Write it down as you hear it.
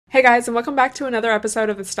Hey guys, and welcome back to another episode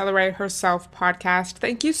of the Stella Ray Herself podcast.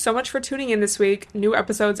 Thank you so much for tuning in this week. New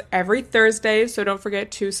episodes every Thursday, so don't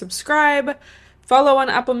forget to subscribe, follow on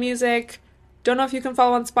Apple Music. Don't know if you can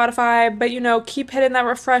follow on Spotify, but keep hitting that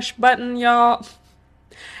refresh button, y'all.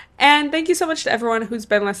 And thank you so much to everyone who's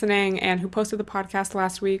been listening and who posted the podcast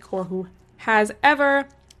last week or who has ever.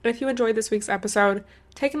 If you enjoyed this week's episode,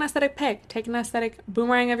 take an aesthetic pic, take an aesthetic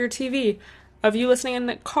boomerang of your TV, of you listening in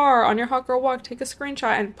the car on your hot girl walk, take a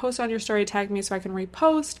screenshot and post on your story, tag me so I can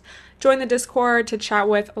repost, join the Discord to chat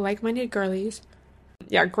with like-minded girlies.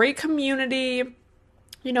 Yeah, great community.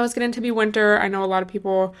 It's getting to be winter. I know a lot of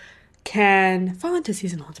people can fall into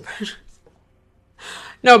seasonal depression.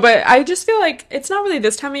 No, but I just feel like it's not really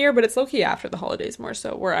this time of year, but it's low-key after the holidays more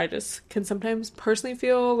so, where I just can sometimes personally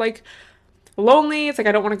feel like lonely. It's like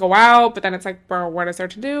I don't want to go out, but then it's like, bro, what is there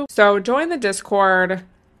to do? So join the Discord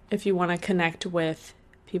if you want to connect with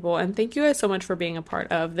people. And thank you guys so much for being a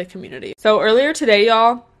part of the community. So earlier today,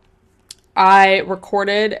 y'all, I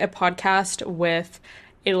recorded a podcast with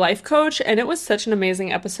a life coach, and it was such an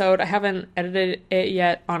amazing episode. I haven't edited it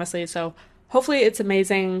yet, honestly, so hopefully it's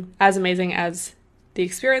amazing as the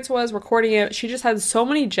experience was recording it. She just had so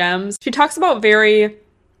many gems. She talks about very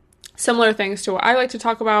similar things to what I like to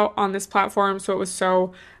talk about on this platform, so it was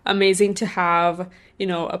so amazing to have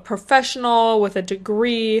a professional with a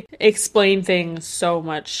degree explain things so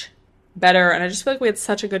much better. And I just feel like we had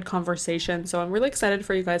such a good conversation. So I'm really excited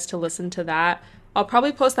for you guys to listen to that. I'll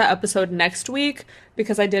probably post that episode next week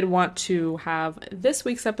because I did want to have this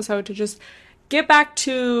week's episode to just get back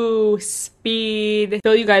to speed,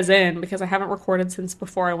 fill you guys in because I haven't recorded since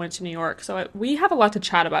before I went to New York. So we have a lot to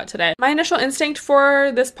chat about today. My initial instinct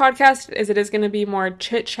for this podcast is it is going to be more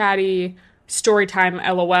chit-chatty, story time,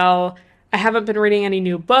 LOL. I haven't been reading any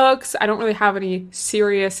new books. I don't really have any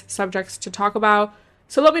serious subjects to talk about.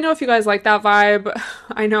 So let me know if you guys like that vibe.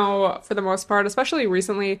 I know for the most part, especially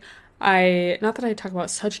recently, not that I talk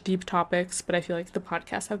about such deep topics, but I feel like the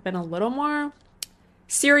podcasts have been a little more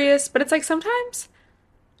serious. But it's like sometimes,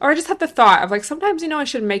 or I just have the thought of like sometimes, I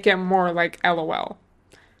should make it more like LOL.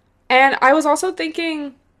 And I was also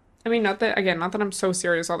thinking, not that I'm so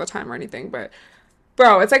serious all the time or anything, but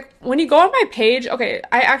bro, it's like when you go on my page, okay,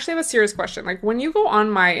 I actually have a serious question. Like when you go on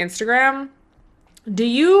my Instagram, do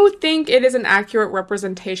you think it is an accurate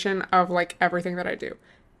representation of like everything that I do?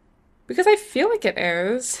 Because I feel like it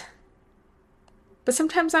is. But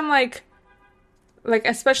sometimes I'm like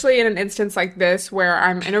especially in an instance like this where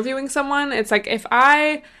I'm interviewing someone, it's like if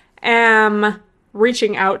I am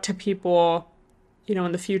reaching out to people,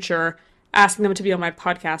 in the future, asking them to be on my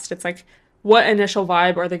podcast, it's like, what initial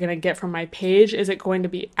vibe are they going to get from my page? Is it going to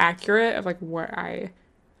be accurate of like where I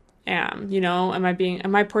am?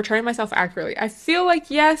 Am I portraying myself accurately? I feel like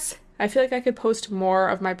yes. I feel like I could post more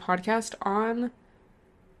of my podcast on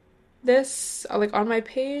this, like on my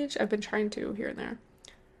page. I've been trying to here and there.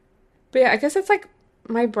 But yeah, I guess it's like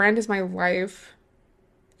my brand is my life.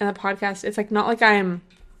 And the podcast, it's like not like I'm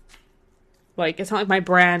like, it's not like my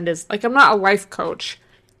brand is like, I'm not a life coach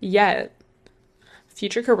yet.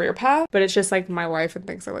 Future career path, but it's just like my life and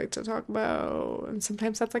things I like to talk about. And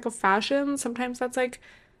sometimes that's like a fashion, sometimes that's like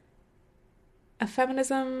a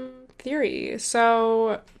feminism theory.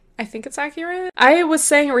 So I think it's accurate. I was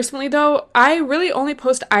saying recently though, I really only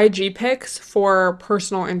post IG pics for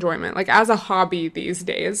personal enjoyment, like as a hobby these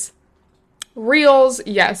days. Reels,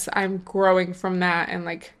 yes, I'm growing from that and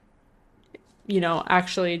like,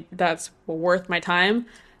 actually that's worth my time.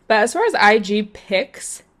 But as far as IG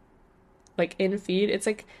pics, like in feed, it's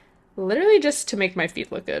like literally just to make my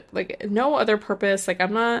feed look good, like no other purpose. Like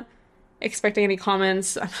I'm not expecting any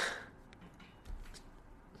comments.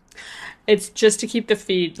 It's just to keep the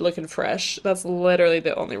feed looking fresh. That's literally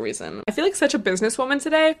the only reason. I feel like such a businesswoman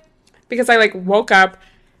today because I like woke up,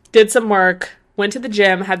 did some work, went to the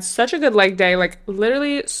gym, had such a good leg day, like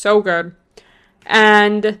literally so good,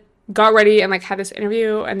 and got ready and like had this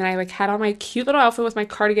interview, and then I like had on my cute little outfit with my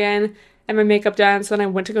cardigan and my makeup done. So then I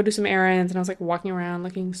went to go do some errands and I was like walking around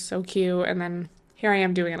looking so cute. And then here I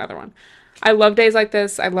am doing another one. I love days like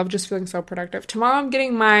this. I love just feeling so productive. Tomorrow I'm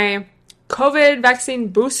getting my COVID vaccine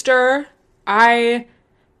booster. I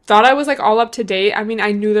thought I was like all up to date. I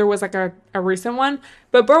knew there was like a recent one,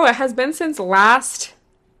 but bro, it has been since last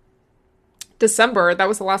December. That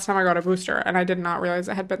was the last time I got a booster and I did not realize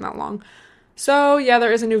it had been that long. So yeah,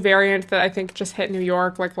 there is a new variant that I think just hit New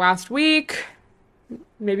York like last week.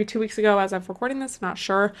 Maybe 2 weeks ago as I'm recording this, not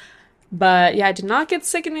sure. But yeah, I did not get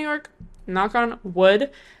sick in New York, knock on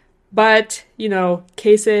wood. But,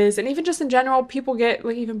 cases and even just in general, people get,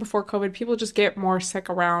 like even before COVID, people just get more sick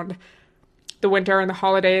around the winter and the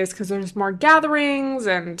holidays because there's more gatherings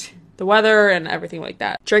and the weather and everything like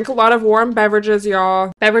that. Drink a lot of warm beverages,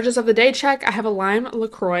 y'all. Beverages of the day check. I have a lime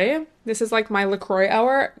LaCroix. This is like my LaCroix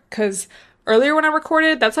hour because earlier when I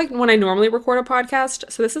recorded, that's like when I normally record a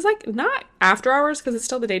podcast. So this is like not after hours because it's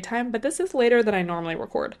still the daytime, but this is later than I normally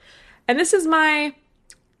record. And this is my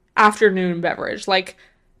afternoon beverage, like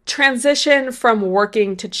transition from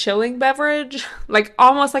working to chilling beverage, like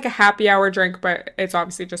almost like a happy hour drink, but it's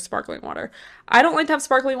obviously just sparkling water. I don't like to have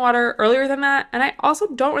sparkling water earlier than that, and I also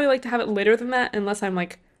don't really like to have it later than that unless I'm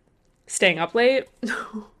like staying up late.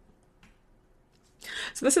 So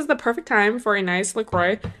this is the perfect time for a nice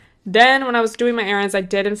LaCroix. Then when I was doing my errands, I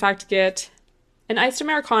did in fact get an iced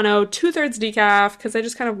Americano, 2/3 decaf, because I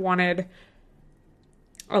just kind of wanted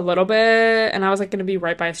a little bit, and I was like going to be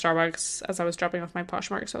right by Starbucks as I was dropping off my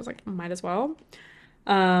Poshmark, so I was like, might as well.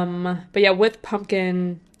 But yeah, with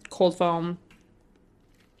pumpkin cold foam.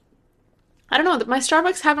 I don't know, my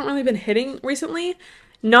Starbucks haven't really been hitting recently.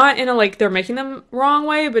 Not in a like they're making them wrong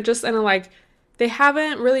way, but just in a like they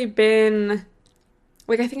haven't really been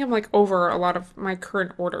like, I think I'm like over a lot of my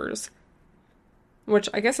current orders, which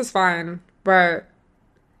I guess is fine, but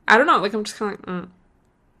I don't know, like I'm just kind of like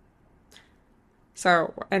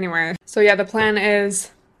So anyway, so yeah, the plan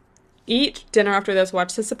is eat dinner after this,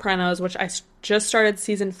 watch The Sopranos, which I just started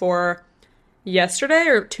season 4 yesterday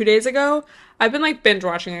or 2 days ago. I've been like binge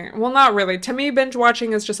watching it. Well, not really. To me, binge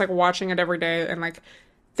watching is just like watching it every day, and like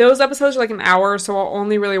those episodes are like an hour, so I'll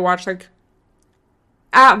only really watch like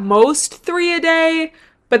at most 3 a day,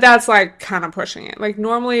 but that's like kind of pushing it. Like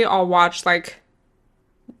normally I'll watch like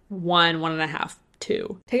 1.5,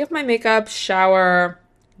 2. Take off my makeup, shower,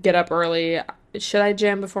 get up early. Should I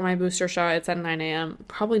gym before my booster shot? It's at 9 a.m.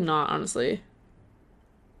 Probably not, honestly.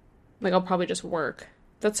 Like, I'll probably just work.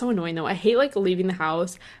 That's so annoying, though. I hate, like, leaving the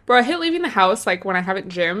house. Bro, I hate leaving the house, like, when I haven't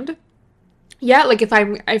gymmed. Yeah, like, if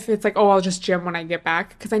it's like, oh, I'll just gym when I get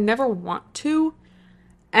back. Because I never want to.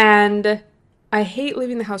 And I hate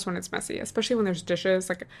leaving the house when it's messy. Especially when there's dishes.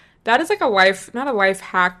 Like, that is, like, a life, not a life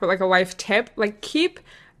hack, but, like, a life tip. Like,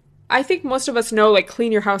 I think most of us know, like,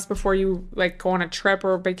 clean your house before you, like, go on a trip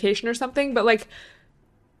or a vacation or something. But, like,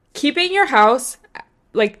 keeping your house,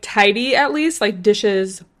 like, tidy at least. Like,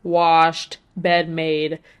 dishes washed, bed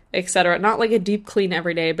made, etc. Not, like, a deep clean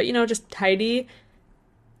every day. But, you know, just tidy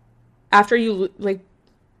after you, like,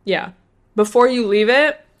 yeah. Before you leave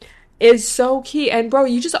it is so key. And, bro,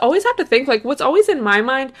 you just always have to think, like, what's always in my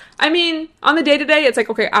mind. I mean, on the day-to-day, it's like,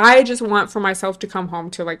 okay, I just want for myself to come home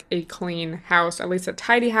to, like, a clean house, at least a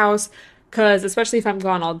tidy house, because especially if I'm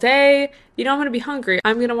gone all day, you know, I'm going to be hungry.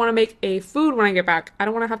 I'm going to want to make a food when I get back. I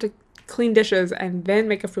don't want to have to clean dishes and then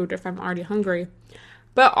make a food if I'm already hungry.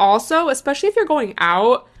 But also, especially if you're going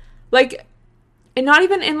out, like, and not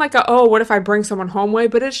even in, like, oh, what if I bring someone home way,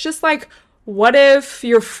 but it's just, like, what if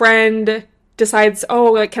your friend decides,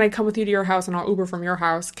 oh, like, can I come with you to your house and I'll Uber from your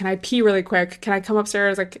house? Can I pee really quick? Can I come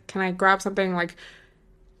upstairs? Like, can I grab something? Like,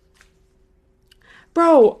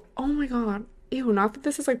 bro, oh my god. Ew, not that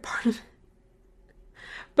this is, like, part of it.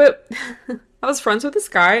 But I was friends with this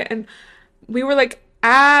guy, and we were, like,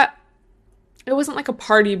 it wasn't, like, a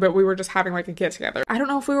party, but we were just having, like, a get-together. I don't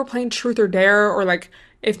know if we were playing Truth or Dare or, like,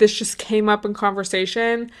 if this just came up in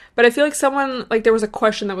conversation, but I feel like someone, like, there was a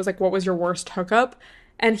question that was, like, what was your worst hookup?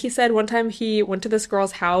 And he said one time he went to this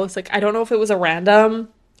girl's house. Like, I don't know if it was a random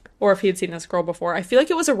or if he had seen this girl before. I feel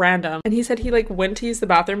like it was a random. And he said he, like, went to use the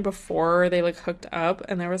bathroom before they, like, hooked up.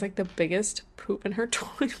 And there was, like, the biggest poop in her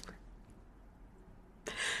toilet.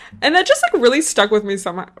 And that just, like, really stuck with me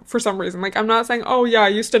for some reason. Like, I'm not saying, oh, yeah, I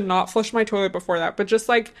used to not flush my toilet before that. But just,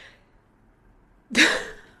 like,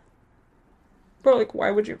 bro, like,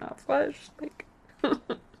 why would you not flush? Like,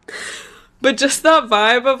 but just that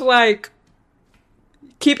vibe of, like,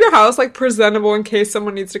 keep your house, like, presentable in case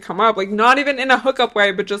someone needs to come up. Like, not even in a hookup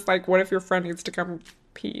way, but just, like, what if your friend needs to come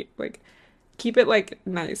pee? Like, keep it, like,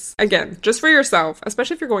 nice. Again, just for yourself,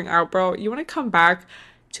 especially if you're going out, bro. You want to come back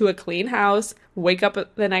to a clean house, wake up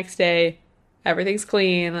the next day, everything's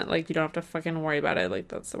clean. Like, you don't have to fucking worry about it. Like,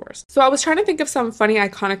 that's the worst. So I was trying to think of some funny,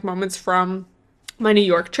 iconic moments from my New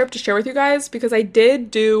York trip to share with you guys, because I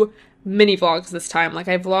did do mini vlogs this time. Like,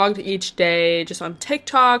 I vlogged each day just on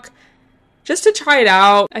TikTok, just to try it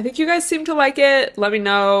out. I think you guys seem to like it. Let me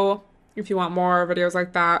know if you want more videos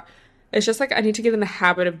like that. It's just like I need to get in the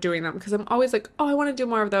habit of doing them, because I'm always like, oh, I want to do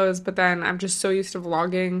more of those, but then I'm just so used to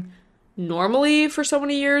vlogging normally for so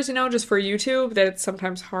many years, you know, just for YouTube, that it's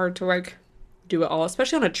sometimes hard to, like, do it all,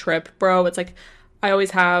 especially on a trip, bro. It's like I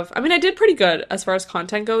always have, I mean, I did pretty good as far as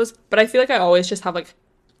content goes, but I feel like I always just have, like,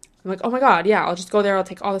 I'm like, oh my god, yeah, I'll just go there, I'll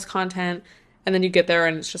take all this content, and then you get there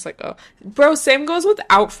and it's just like, oh, bro, same goes with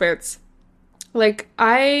outfits. Like,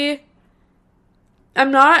 I'm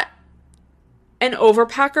not an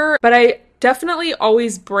overpacker, but I definitely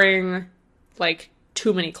always bring like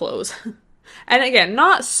too many clothes. And again,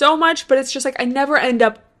 not so much, but it's just like I never end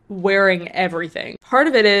up wearing everything. Part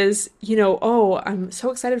of it is, oh, I'm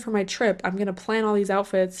so excited for my trip. I'm gonna plan all these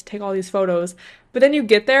outfits, take all these photos. But then you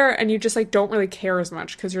get there and you just like don't really care as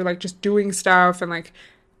much because you're like just doing stuff and like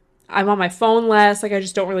I'm on my phone less. Like I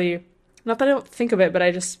just don't really, not that I don't think of it, but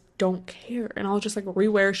I just don't care. And I'll just like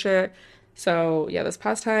rewear shit. So yeah, this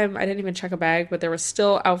past time I didn't even check a bag, but there was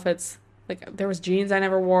still outfits. Like, there was jeans I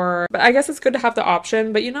never wore. But I guess it's good to have the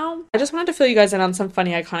option. But, I just wanted to fill you guys in on some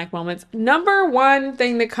funny, iconic moments. Number one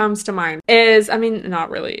thing that comes to mind is, not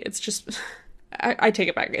really. It's just, I take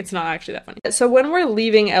it back. It's not actually that funny. So when we're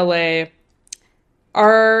leaving LA,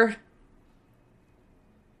 our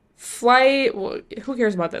flight, well, who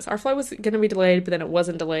cares about this? Our flight was going to be delayed, but then it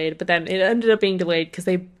wasn't delayed. But then it ended up being delayed because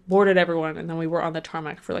they boarded everyone. And then we were on the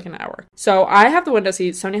tarmac for like an hour. So I have the window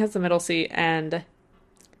seat. Sonia has the middle seat. And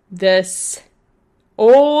this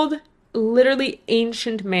old, literally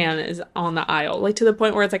ancient man is on the aisle, like to the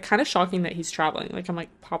point where it's like kind of shocking that he's traveling. Like I'm like,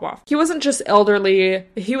 pop off. He wasn't just elderly,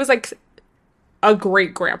 he was like a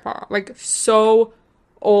great grandpa, like so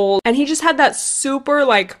old, and he just had that super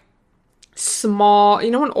like small,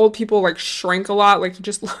 when old people like shrink a lot, like he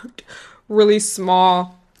just looked really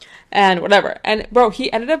small and whatever. And bro,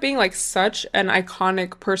 he ended up being like such an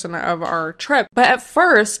iconic person of our trip. But at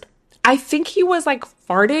first I think he was like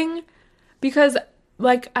farting because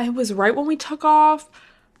like I was right when we took off.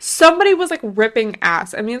 Somebody was like ripping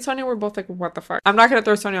ass. And me and Sonia were both like, what the fuck? I'm not going to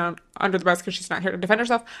throw Sonia under the bus because she's not here to defend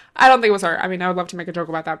herself. I don't think it was her. I would love to make a joke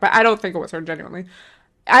about that, but I don't think it was her, genuinely.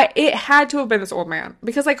 It had to have been this old man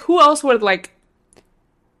because like who else would like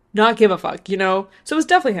not give a fuck, So it was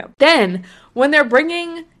definitely him. Then when they're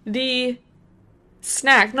bringing the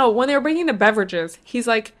when they were bringing the beverages, he's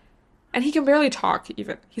like, and he can barely talk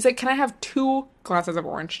even. He's like, can I have 2 glasses of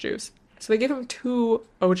orange juice? So they give him 2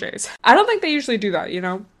 OJs. I don't think they usually do that,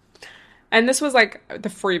 And this was like the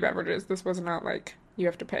free beverages. This was not like you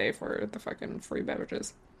have to pay for the fucking free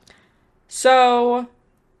beverages. So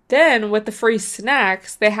then with the free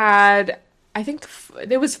snacks, they had, I think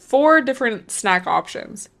there was 4 different snack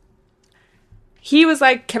options. He was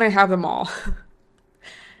like, can I have them all?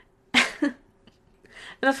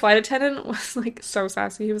 And the flight attendant was like so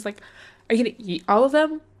sassy. He was like, are you gonna eat all of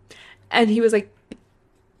them? And he was like,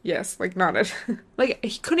 yes, like nodded. Like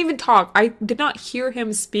he couldn't even talk. I did not hear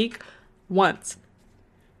him speak once.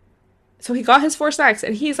 So he got his 4 snacks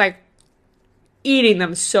and he's like eating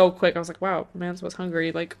them so quick. I was like, wow, man's was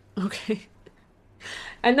hungry. Like, okay.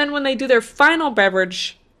 And then when they do their final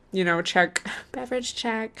beverage, check. Beverage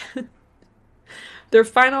check. Their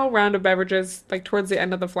final round of beverages, like towards the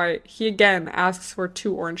end of the flight, he again asks for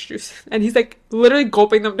 2 orange juice. And he's like literally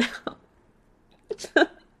gulping them down.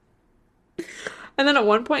 And then at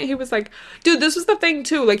one point he was like, dude, this was the thing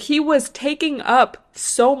too. Like he was taking up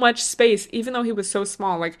so much space, even though he was so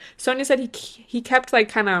small. Like Sonia said he kept like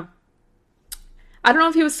kind of, I don't know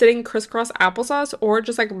if he was sitting crisscross applesauce or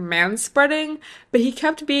just like man-spreading, but he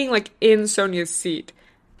kept being like in Sonia's seat.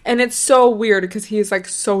 And it's so weird because he's like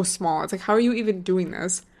so small. It's like, how are you even doing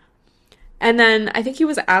this? And then I think he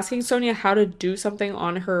was asking Sonia how to do something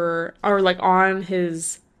on her, or like on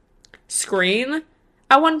his screen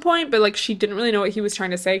at one point, but like she didn't really know what he was trying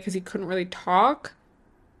to say because he couldn't really talk.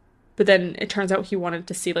 But then it turns out he wanted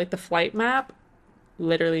to see like the flight map.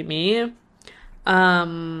 Literally me.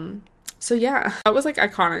 So yeah, that was like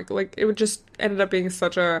iconic. Like it would just ended up being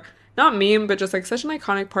such a, not meme, but just like such an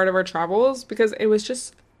iconic part of our travels because it was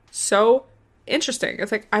just so interesting.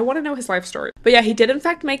 It's like, I want to know his life story. But yeah, he did in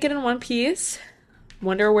fact make it in one piece.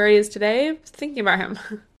 Wonder where he is today. Thinking about him.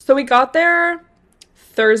 So we got there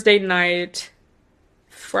Thursday night.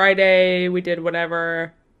 Friday, we did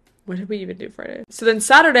whatever. What did we even do Friday? So then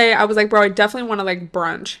Saturday, I was like, bro, I definitely want to like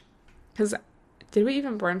brunch. Because, did we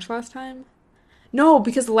even brunch last time? No,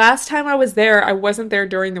 because last time I was there, I wasn't there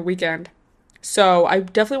during the weekend. So I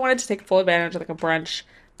definitely wanted to take full advantage of like a brunch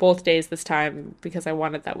both days this time because I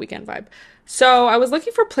wanted that weekend vibe. So I was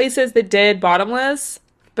looking for places that did bottomless,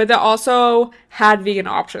 but that also had vegan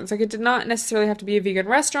options. Like it did not necessarily have to be a vegan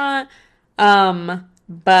restaurant,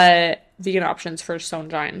 but vegan options for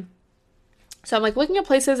Sonjine. So I'm like looking at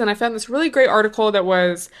places and I found this really great article that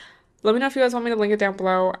was, let me know if you guys want me to link it down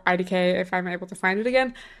below, IDK, if I'm able to find it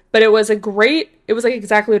again. But it was like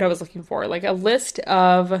exactly what I was looking for. Like a list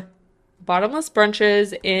of bottomless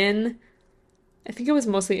brunches in, I think it was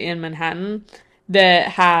mostly in Manhattan, that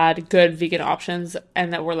had good vegan options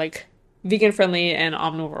and that were like vegan friendly and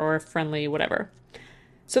omnivore friendly, whatever.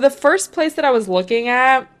 So the first place that I was looking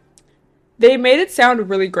at, They made it sound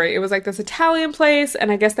really great. It was like this Italian place,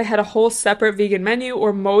 and I guess they had a whole separate vegan menu,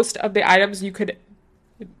 or most of the items you could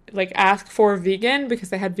like ask for vegan because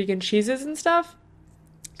they had vegan cheeses and stuff.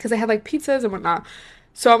 Because they had like pizzas and whatnot.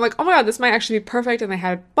 So I'm like, oh my god, this might actually be perfect. And they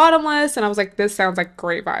had bottomless, and I was like, this sounds like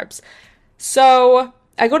great vibes. So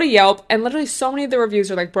I go to Yelp, and literally so many of the reviews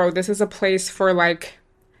are like, bro, this is a place for like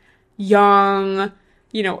young,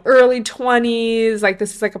 you know, early 20s, like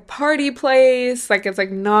this is like a party place, like it's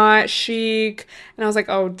like not chic. And I was like,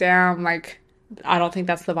 oh damn, like I don't think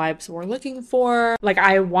that's the vibes we're looking for. Like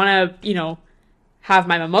I want to, you know, have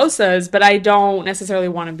my mimosas, but I don't necessarily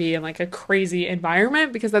want to be in like a crazy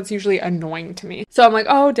environment because that's usually annoying to me. So I'm like,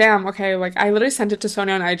 oh damn, okay, like I literally sent it to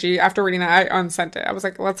Sonia on IG. After reading that, I unsent it. I was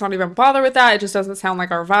like, let's not even bother with that. It just doesn't sound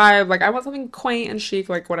like our vibe. Like I want something quaint and chic,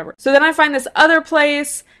 like whatever. So then I find this other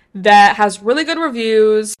place that has really good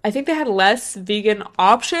reviews. I think they had less vegan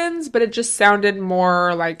options, but it just sounded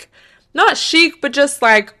more like not chic, but just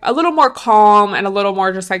like a little more calm and a little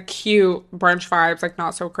more just like cute brunch vibes, like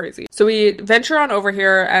not so crazy. So we venture on over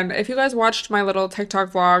here, and if you guys watched my little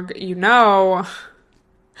TikTok vlog, you know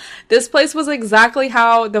this place was exactly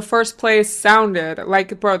how the first place sounded.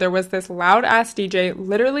 Like, bro, there was this loud ass DJ.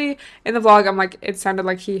 Literally in the vlog, I'm like, it sounded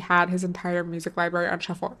like he had his entire music library on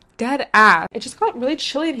shuffle. Dead ass. It just got really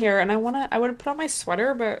chilly in here, and I would put on my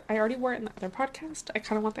sweater, but I already wore it in the other podcast. I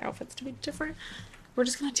kind of want the outfits to be different. We're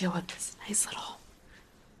just gonna deal with this nice little...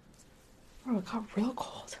 Oh, it got real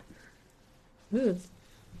cold. Ooh.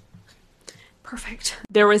 Perfect.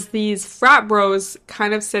 There was these frat bros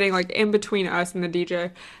kind of sitting like in between us and the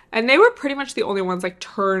DJ, and they were pretty much the only ones like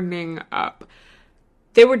turning up.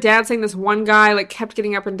 They were dancing. This one guy like kept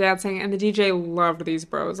getting up and dancing, and the DJ loved these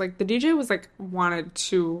bros. Like the DJ was like wanted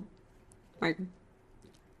to like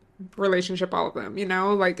relationship all of them, you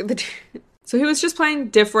know? Like so he was just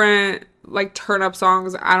playing different like turn up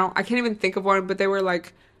songs. I can't even think of one, but they were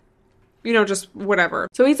like, you know, just whatever.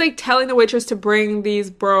 So he's like telling the waitress to bring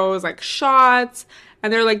these bros like shots,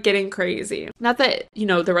 and they're like getting crazy. Not that, you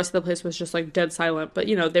know, the rest of the place was just like dead silent, but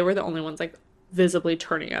you know, they were the only ones like visibly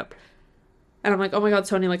turning up. And I'm like, oh my god,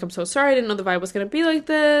 Sonia, like I'm so sorry, I didn't know the vibe was gonna be like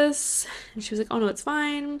this. And she was like, oh no, it's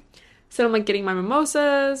fine. So I'm like getting my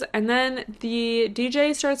mimosas, and then the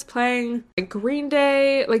DJ starts playing like Green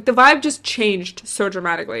Day. Like the vibe just changed so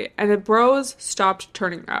dramatically, and the bros stopped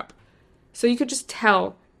turning up. So you could just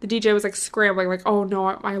tell the DJ was like scrambling, like, oh no,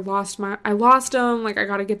 I lost him, like I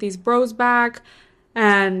gotta get these bros back.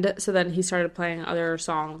 And so then he started playing other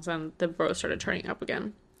songs, and the bros started turning up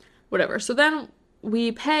again. Whatever. So then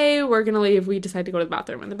we pay, we're gonna leave, we decide to go to the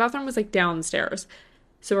bathroom, and the bathroom was like downstairs.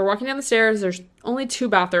 So we're walking down the stairs, there's only 2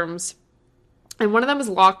 bathrooms, and one of them is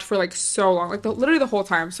locked for like so long, like literally the whole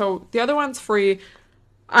time. So the other one's free.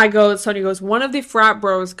 Sonia goes, one of the frat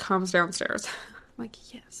bros comes downstairs. I'm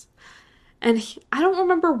like, yes. And I don't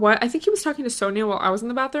remember what, I think he was talking to Sonia while I was in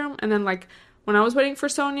the bathroom, and then like when I was waiting for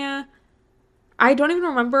Sonia, I don't even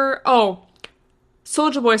remember. Oh,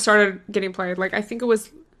 Soulja Boy started getting played. Like I think it was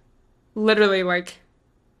literally like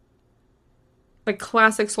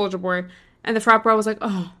classic Soulja Boy, and the frat bro was like,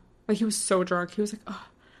 oh, like he was so drunk. He was like, oh,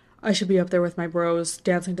 I should be up there with my bros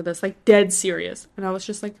dancing to this, like dead serious. And I was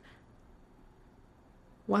just like,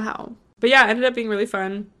 wow. But yeah, it ended up being really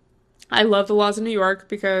fun. I love the laws in New York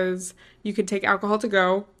because you could take alcohol to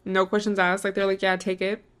go, no questions asked. Like they're like, yeah, take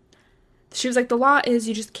it. She was like, the law is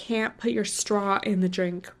you just can't put your straw in the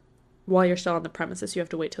drink while you're still on the premises. You have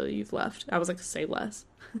to wait till you've left. I was like, say less.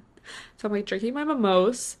 So I'm like drinking my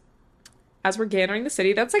mimosas as we're gandering the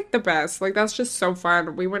city. That's like the best. Like that's just so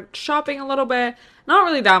fun. We went shopping a little bit, not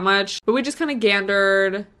really that much, but we just kind of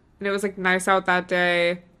gandered, and it was like nice out that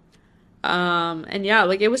day. And yeah,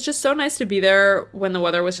 like it was just so nice to be there when the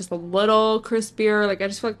weather was just a little crispier. Like I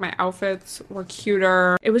just feel like my outfits were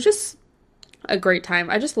cuter. It was just a great time.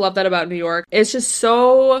 I just love that about New York. It's just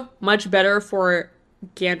so much better for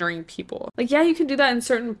gandering people. Like yeah, you can do that in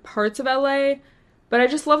certain parts of LA, but I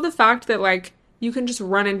just love the fact that like you can just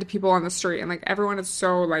run into people on the street, and like everyone is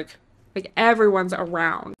so like everyone's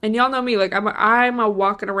around. And y'all know me, like I'm a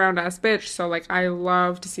walking around ass bitch, so like I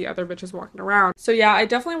love to see other bitches walking around. So yeah, I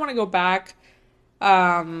definitely want to go back.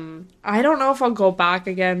 I don't know if I'll go back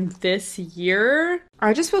again this year.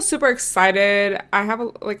 I just feel super excited.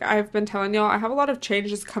 I've been telling y'all, I have a lot of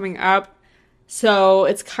changes coming up, so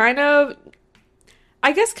it's kind of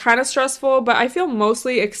stressful, but I feel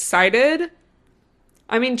mostly excited.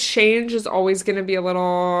 I mean, change is always going to be a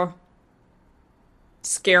little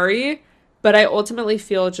scary, but I ultimately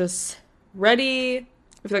feel just ready.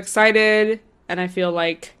 I feel excited, and I feel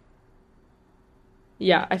like,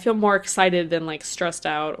 yeah, I feel more excited than like stressed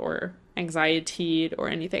out or anxietied or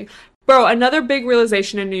anything. Bro, another big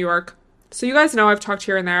realization in New York, So you guys know I've talked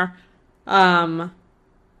here and there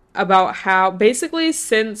about how basically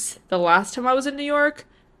since the last time I was in New York,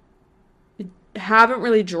 I haven't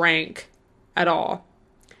really drank at all.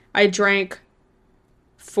 I drank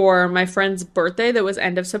for my friend's birthday that was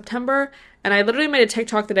end of September, and I literally made a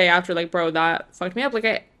TikTok the day after, like, bro, that fucked me up. Like,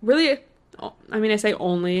 I mean, I say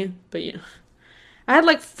only, but you know, I had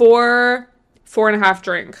like four and a half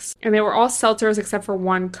drinks, and they were all seltzers except for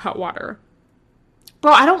one Cutwater.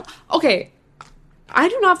 Bro, I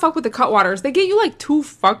do not fuck with the Cutwaters. They get you like too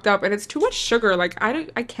fucked up, and it's too much sugar. Like,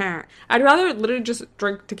 I can't. I'd rather literally just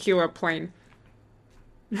drink tequila plain.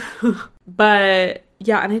 But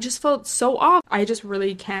yeah, and I just felt so off. I just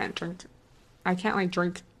really can't drink. I can't like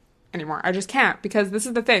drink anymore. I just can't, because this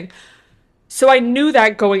is the thing. So I knew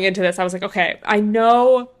that going into this, I was like, okay, I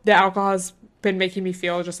know that alcohol has been making me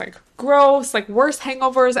feel just like gross, like worse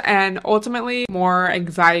hangovers, and ultimately more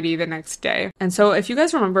anxiety the next day. And so if you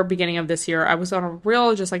guys remember, beginning of this year, I was on a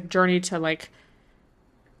real just like journey to like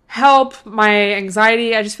help my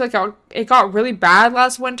anxiety. I just feel like it got really bad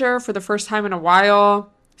last winter for the first time in a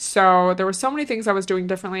while. So there were so many things I was doing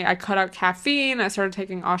differently. I cut out caffeine. I started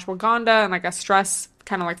taking ashwagandha and like a stress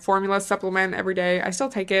kind of like formula supplement every day. I still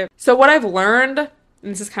take it. So what I've learned, and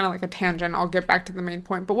this is kind of like a tangent, I'll get back to the main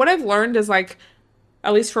point, but what I've learned is like,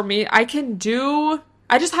 at least for me, I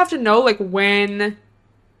just have to know like when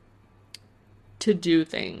to do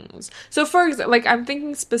things. So for example, like I'm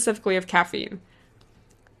thinking specifically of caffeine.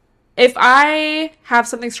 If I have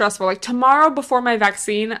something stressful, like tomorrow before my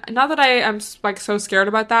vaccine, not that I am like so scared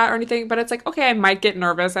about that or anything, but it's like, okay, I might get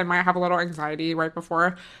nervous. I might have a little anxiety right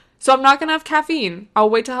before. So I'm not going to have caffeine. I'll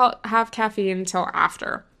wait to have caffeine until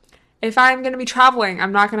after. If I'm going to be traveling,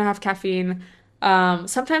 I'm not going to have caffeine.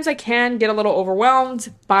 Sometimes I can get a little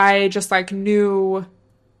overwhelmed by just like new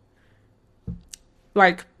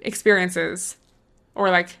like experiences, or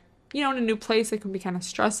like, you know, in a new place, it can be kind of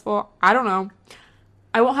stressful. I don't know.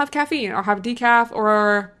 I won't have caffeine. I'll have decaf,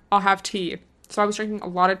 or I'll have tea. So I was drinking a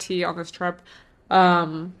lot of tea on this trip.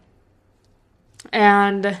 And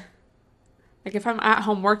like if I'm at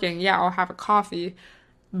home working, yeah, I'll have a coffee.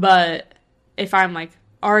 But if I'm like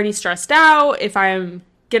already stressed out, if I'm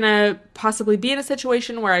gonna possibly be in a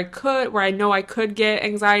situation where I know I could get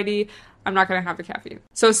anxiety, I'm not gonna have the caffeine.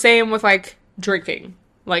 So same with like drinking.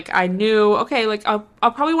 Like I knew, okay, like I'll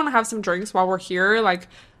probably want to have some drinks while we're here, like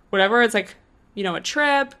whatever. It's like, you know, a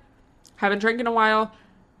trip, haven't drank in a while,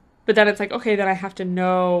 but then it's like, okay, then I have to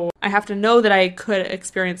know that I could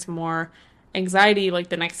experience more anxiety like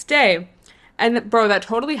the next day. And bro, that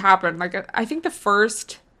totally happened. Like I think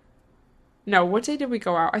what day did we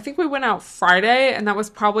go out? I think we went out Friday, and that was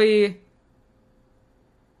probably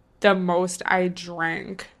the most I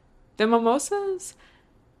drank. The mimosas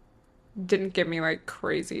didn't get me like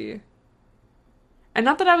crazy. And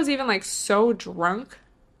not that I was even like so drunk.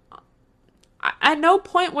 At no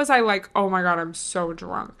point was I like, oh my God, I'm so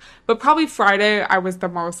drunk. But probably Friday, I was the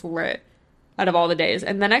most lit out of all the days.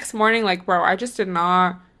 And the next morning, like, bro, I just did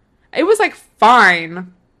not. It was like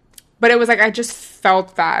fine. But it was like, I just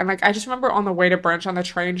felt that. And like, I just remember on the way to brunch on the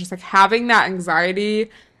train, just like having that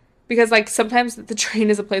anxiety. Because like sometimes the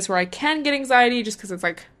train is a place where I can get anxiety just because it's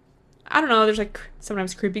like, I don't know, there's like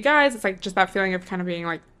sometimes creepy guys. It's like just that feeling of kind of being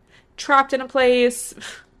like trapped in a place.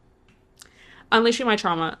 Unleashing my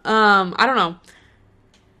trauma. I don't know.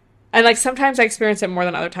 And like sometimes I experience it more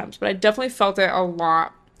than other times, but I definitely felt it a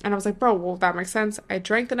lot. And I was like, bro, well, that makes sense. I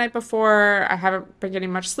drank the night before. I haven't been getting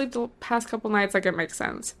much sleep the past couple nights. Like, it makes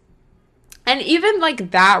sense. And even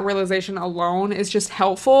like that realization alone is just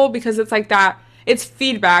helpful, because it's like that, it's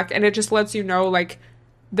feedback, and it just lets you know like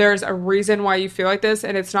there's a reason why you feel like this,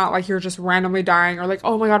 and it's not like you're just randomly dying, or like,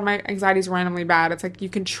 oh my God, my anxiety is randomly bad. It's like you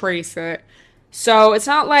can trace it. So it's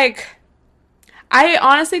not like, I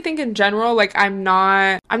honestly think in general, like I'm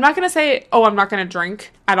not going to say, oh, I'm not going to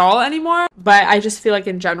drink at all anymore. But I just feel like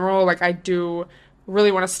in general, like I do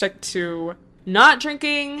really want to stick to not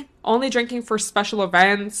drinking, only drinking for special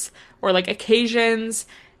events or like occasions,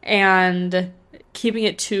 and keeping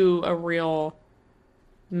it to a real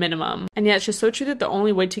minimum. And yeah, it's just so true that the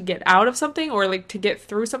only way to get out of something, or like to get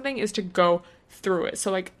through something, is to go through it.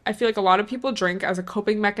 So like I feel like a lot of people drink as a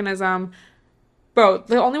coping mechanism. Bro,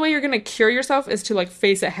 the only way you're gonna cure yourself is to like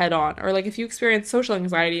face it head on. Or like if you experience social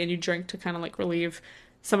anxiety and you drink to kind of like relieve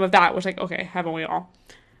some of that, which like, okay, haven't we all?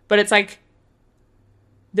 But it's like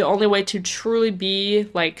the only way to truly be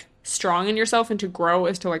like strong in yourself and to grow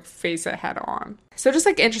is to like face it head on. So just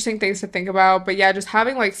like interesting things to think about. But yeah, just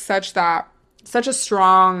having like such a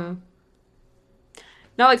strong,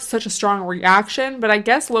 not like such a strong reaction, but I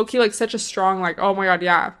guess low-key like such a strong like, oh my God,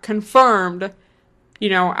 yeah, confirmed, you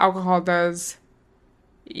know, alcohol does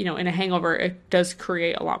in a hangover, it does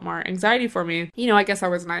create a lot more anxiety for me. I guess that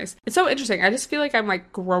was nice. It's so interesting. I just feel like I'm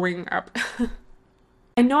like growing up.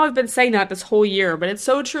 I know I've been saying that this whole year, but it's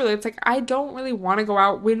so true. It's like, I don't really want to go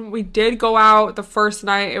out. When we did go out the first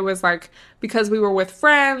night, it was like because we were with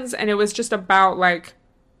friends and it was just about like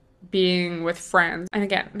being with friends. And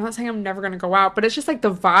again, I'm not saying I'm never going to go out, but it's just like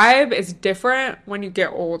the vibe is different when you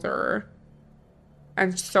get older.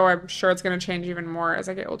 And so I'm sure it's going to change even more as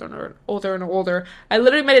I get older and older and older. I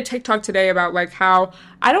literally made a TikTok today about like how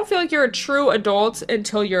I don't feel like you're a true adult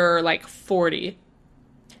until you're like 40.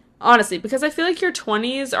 Honestly, because I feel like your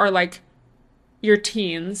 20s are like your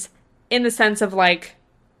teens in the sense of like,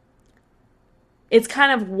 it's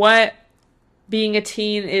kind of what being a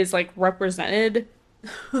teen is like represented.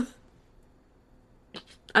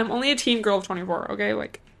 I'm only a teen girl of 24, okay?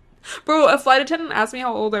 Like, bro, a flight attendant asked me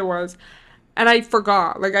how old I was, and I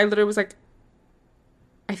forgot. Like, I literally was like,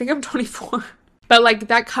 I think I'm 24. But like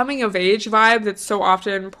that coming of age vibe that's so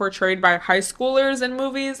often portrayed by high schoolers in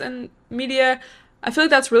movies and media, I feel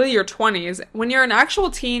like that's really your 20s. When you're an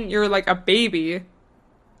actual teen, you're like a baby.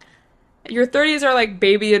 Your 30s are like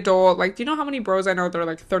baby adult. Like, do you know how many bros I know that are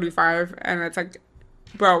like 35? And it's like,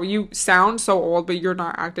 bro, you sound so old, but you're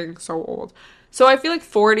not acting so old. So I feel like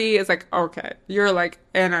 40 is like, okay, you're like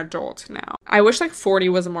an adult now. I wish like 40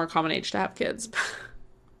 was a more common age to have kids.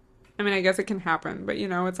 I mean, I guess it can happen, but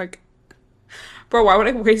it's like, bro, why would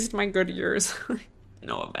I waste my good years?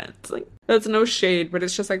 No offense. Like, that's no shade, but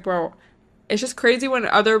it's just like, bro, it's just crazy when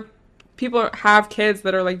other people have kids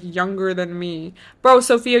that are like younger than me. Bro,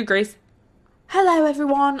 Sophia Grace. Hello,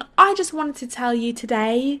 everyone. I just wanted to tell you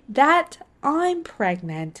today that I'm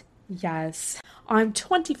pregnant. Yes. I'm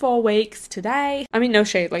 24 weeks today. I mean, no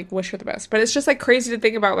shade, like, wish her the best. But it's just, like, crazy to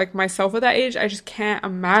think about, like, myself at that age. I just can't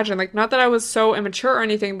imagine. Like, not that I was so immature or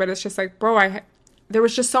anything, but it's just, like, bro, there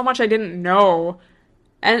was just so much I didn't know.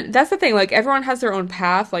 And that's the thing. Like, everyone has their own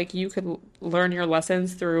path. Like, you could learn your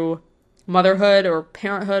lessons through motherhood or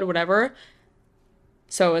parenthood, whatever.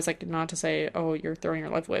 So it's, like, not to say, oh, you're throwing your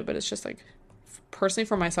life away, but it's just, like, personally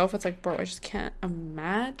for myself, it's like, bro, I just can't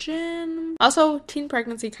imagine. Also, teen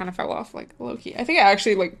pregnancy kind of fell off, like, low-key. I think I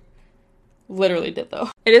actually, like, literally did,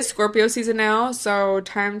 though. It is Scorpio season now, so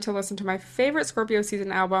time to listen to my favorite Scorpio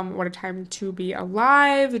season album, What a Time to Be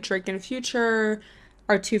Alive, Drake and Future,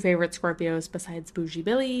 our two favorite Scorpios besides Bougie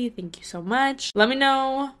Billy. Thank you so much. Let me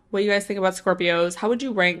know what you guys think about Scorpios. How would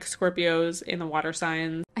you rank Scorpios in the water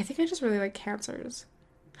signs? I think I just really like Cancers.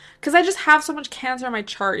 Because I just have so much Cancer on my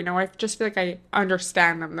chart, I just feel like I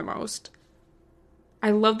understand them the most.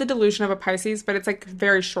 I love the delusion of a Pisces, but it's, like,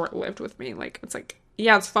 very short-lived with me. Like, it's like,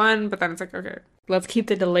 yeah, it's fun, but then it's like, okay, let's keep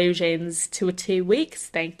the delusions to 2 weeks.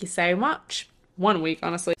 Thank you so much. 1 week,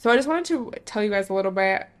 honestly. So I just wanted to tell you guys a little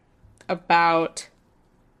bit about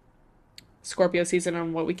Scorpio season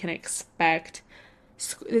and what we can expect.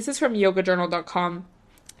 This is from yogajournal.com.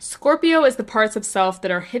 Scorpio is the parts of self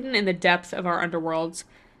that are hidden in the depth of our underworlds.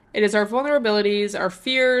 It is our vulnerabilities, our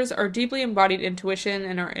fears, our deeply embodied intuition,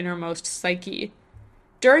 and our innermost psyche.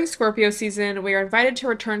 During Scorpio season, we are invited to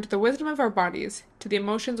return to the wisdom of our bodies, to the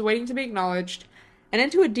emotions waiting to be acknowledged, and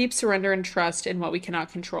into a deep surrender and trust in what we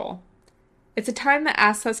cannot control. It's a time that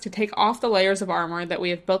asks us to take off the layers of armor that we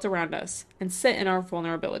have built around us and sit in our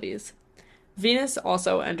vulnerabilities. Venus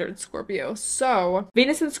also entered Scorpio. So,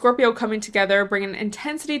 Venus and Scorpio coming together bring an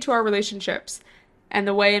intensity to our relationships and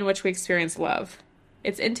the way in which we experience love.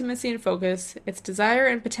 Its intimacy and focus, its desire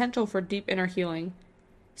and potential for deep inner healing.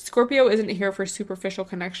 Scorpio isn't here for superficial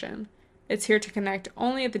connection. It's here to connect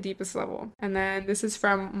only at the deepest level. And then this is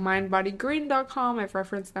from mindbodygreen.com. I've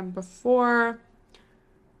referenced them before.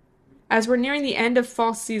 As we're nearing the end of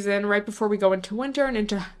fall season, right before we go into winter and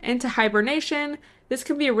into hibernation, this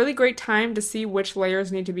can be a really great time to see which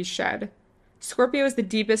layers need to be shed. Scorpio is the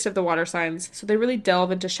deepest of the water signs, so they really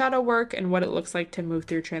delve into shadow work and what it looks like to move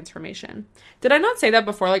through transformation. Did I not say that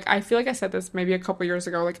before? Like, I feel like I said this maybe a couple years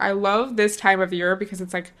ago. Like, I love this time of year because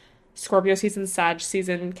it's like Scorpio season, Sag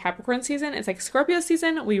season, Capricorn season. It's like Scorpio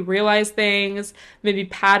season, we realize things, maybe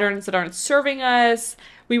patterns that aren't serving us.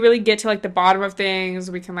 We really get to like the bottom of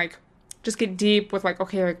things. We can like just get deep with like,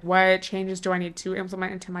 okay, like what changes do I need to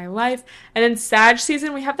implement into my life? And then Sag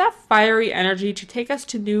season, we have that fiery energy to take us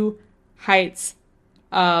to new heights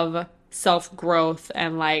of self-growth,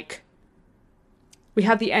 and like we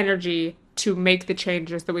have the energy to make the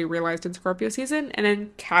changes that we realized in Scorpio season. And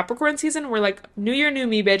then Capricorn season, we're like, new year, new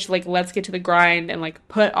me, bitch. Like, let's get to the grind and like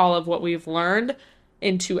put all of what we've learned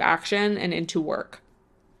into action and into work.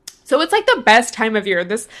 So it's like the best time of year.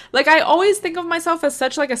 This, like, I always think of myself as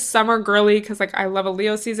such like a summer girly because like I love a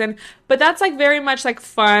Leo season, but that's like very much like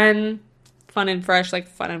fun and fresh, like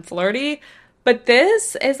fun and flirty. But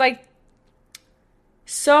this is like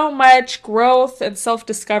so much growth and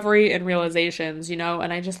self-discovery and realizations, and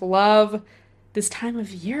I just love this time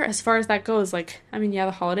of year as far as that goes. Like, I mean, yeah,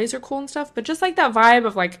 the holidays are cool and stuff, but just like that vibe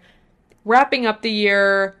of like wrapping up the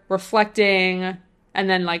year, reflecting, and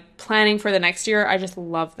then like planning for the next year. I just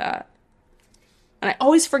love that. And I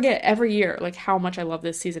always forget every year like how much I love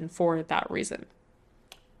this season for that reason.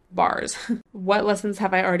 Bars. What lessons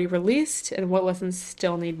have I already released and what lessons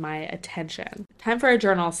still need my attention? Time for a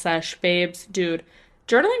journal sesh, babes. Dude,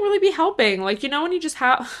 journaling really be helping. Like, when you just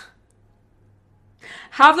have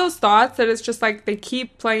those thoughts that it's just like they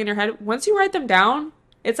keep playing in your head. Once you write them down,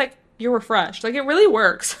 it's like you're refreshed. Like, it really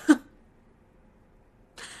works.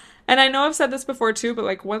 And I know I've said this before too, but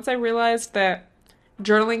like once I realized that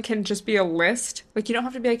journaling can just be a list, like you don't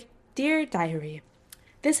have to be like, "Dear diary,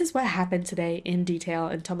 this is what happened today in detail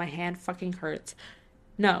until my hand fucking hurts."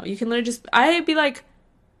 No, you can literally just, I'd be like,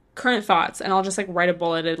 current thoughts, and I'll just like write a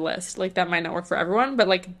bulleted list. Like that might not work for everyone, but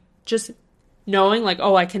like just knowing like,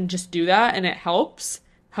 oh, I can just do that and it helps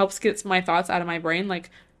get my thoughts out of my brain. Like,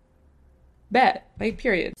 bet, like,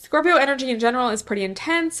 period. Scorpio energy in general is pretty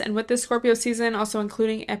intense, and with this Scorpio season also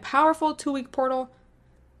including a powerful 2-week portal,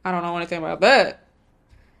 I don't know anything about that.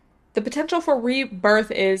 The potential for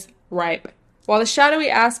rebirth is ripe. While the shadowy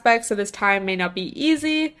aspects of this time may not be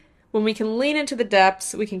easy, when we can lean into the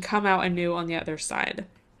depths, we can come out anew on the other side.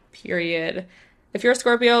 Period. If you're a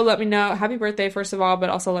Scorpio, let me know. Happy birthday, first of all, but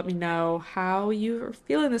also let me know how you're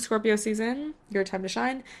feeling this Scorpio season. Your time to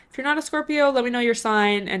shine. If you're not a Scorpio, let me know your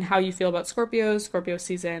sign and how you feel about Scorpios, Scorpio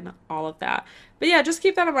season, all of that. But yeah, just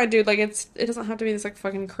keep that in mind, dude. Like, it doesn't have to be this, like,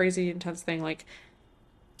 fucking crazy intense thing. Like,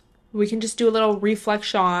 we can just do a little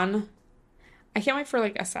reflection. I can't wait for,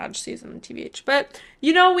 like, a Sag season, TBH. But,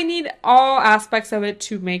 we need all aspects of it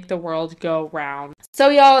to make the world go round. So,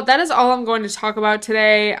 y'all, that is all I'm going to talk about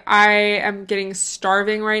today. I am getting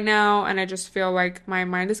starving right now, and I just feel like my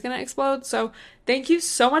mind is going to explode. So, thank you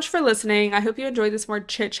so much for listening. I hope you enjoyed this more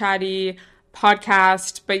chit-chatty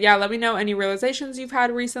podcast. But, yeah, let me know any realizations you've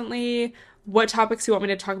had recently, what topics you want me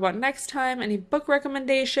to talk about next time, any book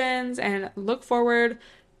recommendations, and look forward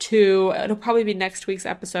to, it'll probably be next week's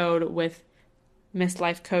episode with Miss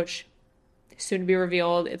Life Coach, soon to be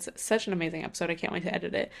revealed. It's such an amazing episode. I can't wait to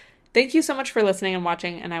edit it. Thank you so much for listening and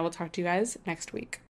watching, and I will talk to you guys next week.